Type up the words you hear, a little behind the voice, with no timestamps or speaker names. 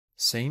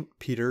Saint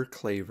Peter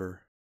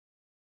Claver.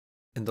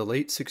 In the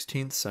late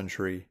 16th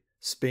century,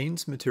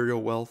 Spain's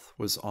material wealth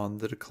was on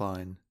the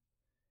decline.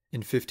 In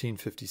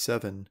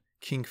 1557,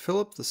 King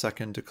Philip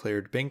II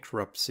declared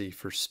bankruptcy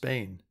for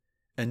Spain,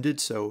 and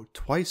did so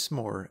twice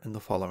more in the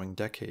following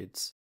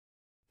decades.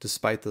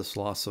 Despite this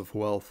loss of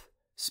wealth,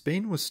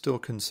 Spain was still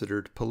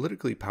considered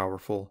politically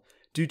powerful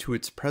due to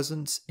its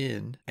presence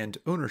in and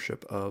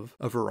ownership of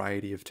a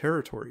variety of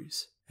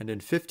territories, and in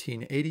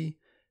 1580,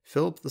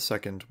 Philip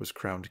II was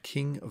crowned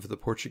King of the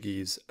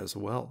Portuguese as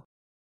well.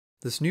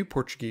 This new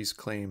Portuguese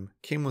claim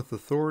came with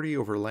authority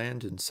over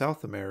land in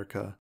South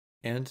America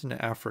and in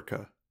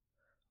Africa.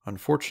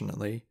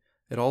 Unfortunately,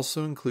 it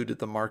also included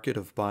the market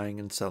of buying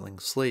and selling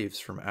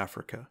slaves from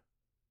Africa.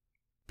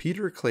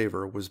 Peter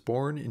Claver was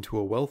born into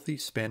a wealthy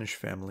Spanish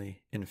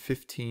family in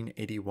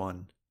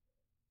 1581.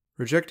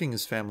 Rejecting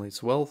his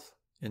family's wealth,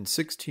 in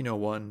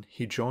 1601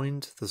 he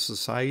joined the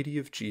Society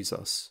of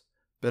Jesus,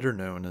 better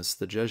known as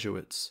the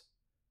Jesuits.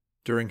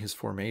 During his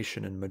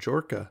formation in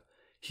Majorca,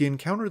 he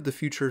encountered the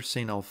future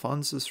St.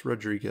 Alphonsus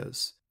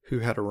Rodriguez, who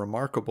had a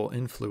remarkable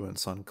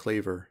influence on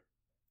Claver.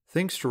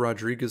 Thanks to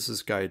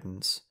Rodriguez's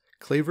guidance,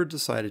 Claver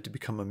decided to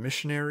become a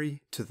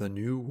missionary to the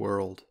New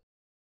World.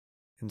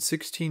 In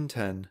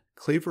 1610,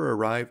 Claver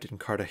arrived in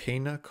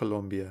Cartagena,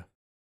 Colombia,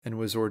 and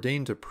was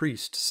ordained a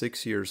priest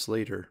 6 years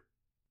later.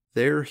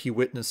 There he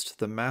witnessed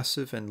the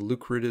massive and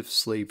lucrative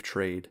slave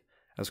trade,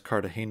 as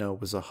Cartagena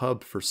was a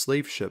hub for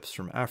slave ships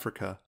from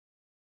Africa.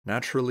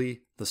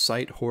 Naturally, the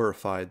sight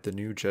horrified the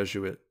new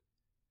Jesuit.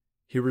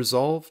 He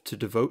resolved to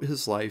devote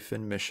his life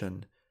and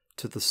mission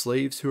to the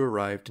slaves who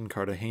arrived in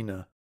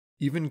Cartagena,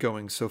 even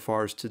going so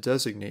far as to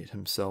designate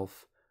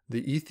himself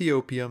the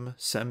Ethiopium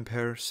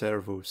Semper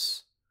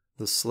Servus,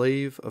 the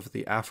slave of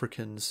the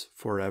Africans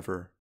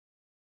forever.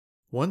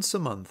 Once a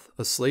month,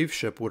 a slave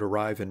ship would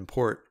arrive in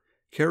port,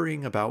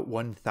 carrying about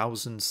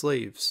 1,000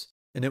 slaves,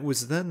 and it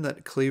was then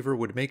that Claver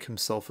would make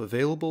himself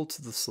available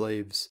to the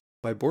slaves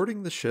by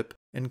boarding the ship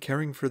and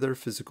caring for their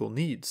physical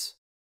needs,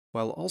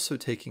 while also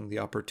taking the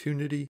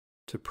opportunity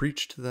to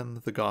preach to them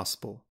the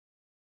gospel.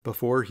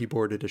 Before he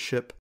boarded a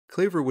ship,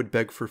 Claver would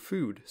beg for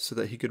food so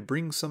that he could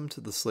bring some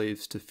to the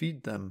slaves to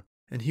feed them,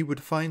 and he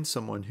would find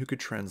someone who could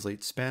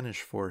translate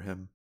Spanish for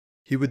him.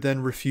 He would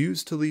then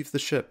refuse to leave the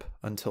ship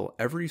until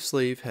every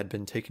slave had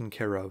been taken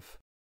care of.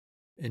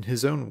 In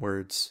his own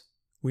words,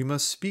 "We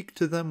must speak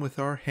to them with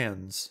our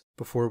hands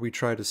before we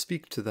try to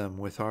speak to them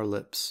with our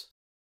lips."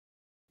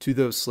 To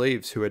those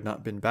slaves who had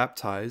not been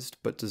baptized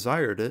but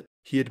desired it,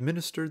 he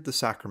administered the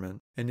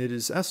sacrament, and it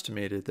is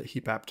estimated that he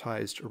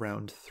baptized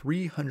around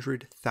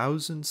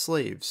 300,000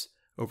 slaves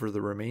over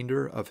the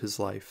remainder of his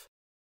life.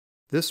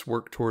 This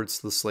worked towards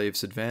the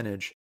slaves'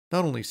 advantage,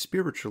 not only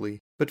spiritually,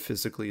 but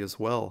physically as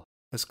well,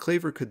 as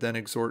Claver could then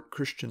exhort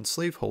Christian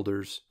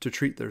slaveholders to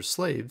treat their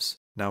slaves,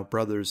 now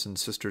brothers and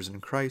sisters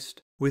in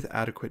Christ, with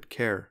adequate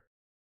care.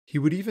 He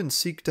would even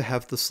seek to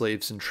have the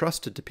slaves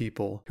entrusted to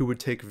people who would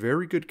take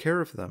very good care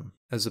of them,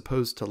 as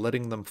opposed to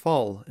letting them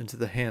fall into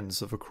the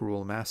hands of a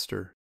cruel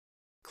master.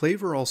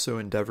 Claver also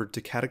endeavored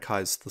to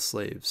catechize the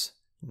slaves,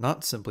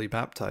 not simply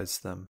baptize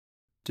them.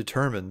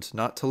 Determined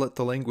not to let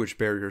the language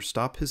barrier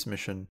stop his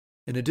mission,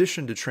 in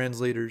addition to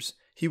translators,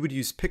 he would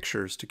use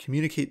pictures to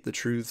communicate the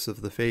truths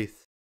of the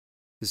faith.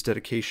 His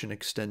dedication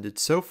extended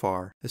so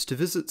far as to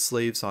visit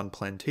slaves on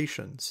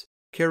plantations,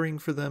 caring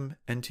for them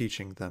and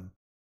teaching them.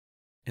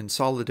 In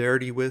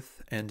solidarity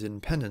with and in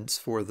penance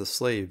for the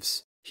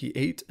slaves, he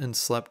ate and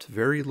slept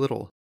very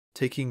little,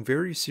 taking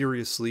very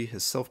seriously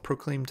his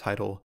self-proclaimed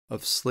title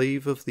of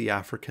Slave of the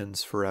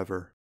Africans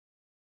forever.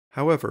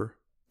 However,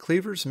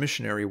 Claver's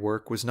missionary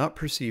work was not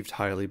perceived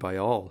highly by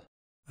all.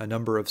 A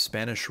number of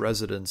Spanish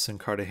residents in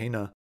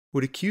Cartagena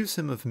would accuse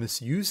him of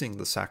misusing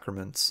the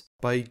sacraments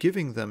by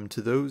giving them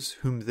to those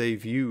whom they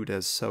viewed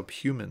as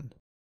subhuman.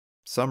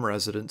 Some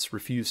residents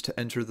refused to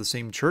enter the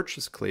same church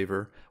as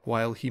Claver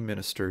while he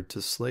ministered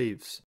to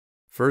slaves.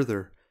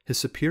 Further, his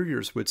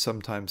superiors would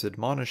sometimes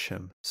admonish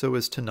him so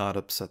as to not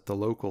upset the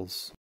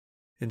locals.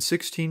 In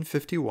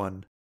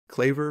 1651,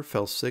 Claver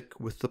fell sick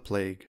with the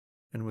plague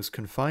and was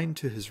confined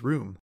to his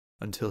room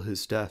until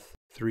his death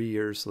 3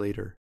 years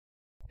later.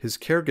 His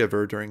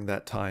caregiver during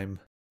that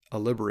time, a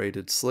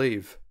liberated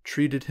slave,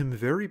 treated him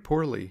very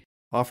poorly,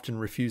 often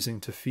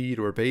refusing to feed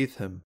or bathe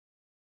him.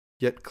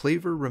 Yet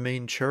Claver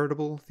remained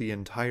charitable the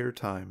entire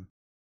time.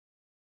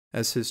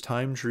 As his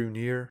time drew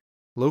near,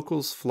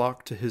 locals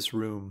flocked to his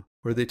room,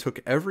 where they took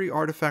every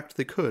artifact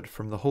they could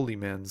from the holy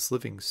man's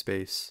living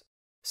space,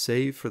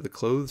 save for the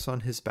clothes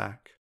on his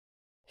back.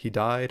 He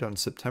died on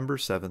September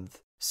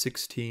 7th,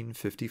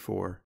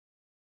 1654.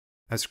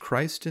 As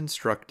Christ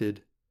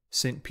instructed,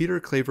 St. Peter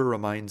Claver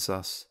reminds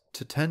us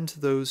to tend to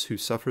those who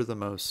suffer the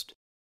most,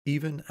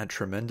 even at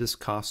tremendous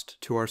cost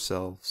to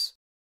ourselves.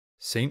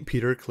 St.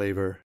 Peter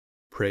Claver,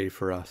 pray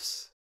for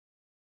us.